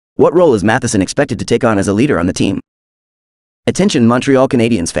What role is Matheson expected to take on as a leader on the team? Attention Montreal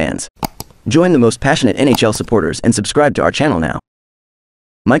Canadiens fans. Join the most passionate NHL supporters and subscribe to our channel now.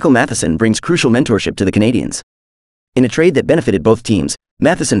 Michael Matheson brings crucial mentorship to the Canadiens. In a trade that benefited both teams,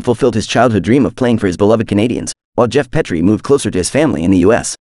 Matheson fulfilled his childhood dream of playing for his beloved Canadiens, while Jeff Petrie moved closer to his family in the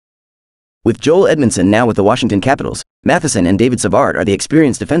U.S. With Joel Edmondson now with the Washington Capitals, Matheson and David Savard are the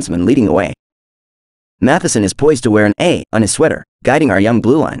experienced defensemen leading the way. Matheson is poised to wear an A on his sweater, guiding our young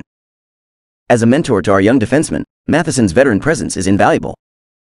blue line. As a mentor to our young defensemen, Matheson's veteran presence is invaluable.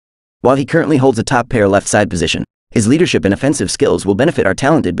 While he currently holds a top-pair left side position, his leadership and offensive skills will benefit our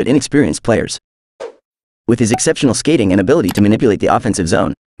talented but inexperienced players. With his exceptional skating and ability to manipulate the offensive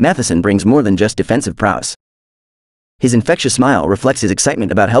zone, Matheson brings more than just defensive prowess. His infectious smile reflects his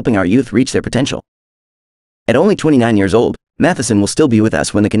excitement about helping our youth reach their potential. At only 29 years old, Matheson will still be with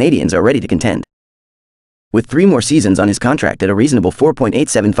us when the Canadiens are ready to contend. With 3 more seasons on his contract at a reasonable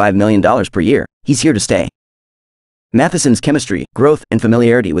 $4.875 million per year, he's here to stay. Matheson's chemistry, growth, and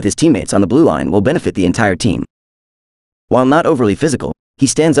familiarity with his teammates on the blue line will benefit the entire team. While not overly physical, he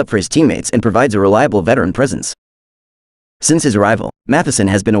stands up for his teammates and provides a reliable veteran presence. Since his arrival, Matheson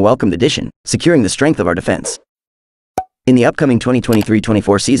has been a welcomed addition, securing the strength of our defense. In the upcoming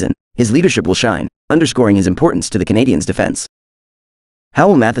 2023-24 season, his leadership will shine, underscoring his importance to the Canadiens' defense. How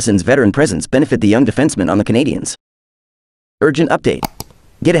will Matheson's veteran presence benefit the young defensemen on the Canadiens? Urgent update.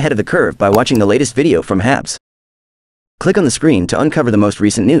 Get ahead of the curve by watching the latest video from Habs. Click on the screen to uncover the most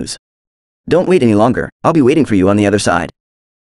recent news. Don't wait any longer, I'll be waiting for you on the other side.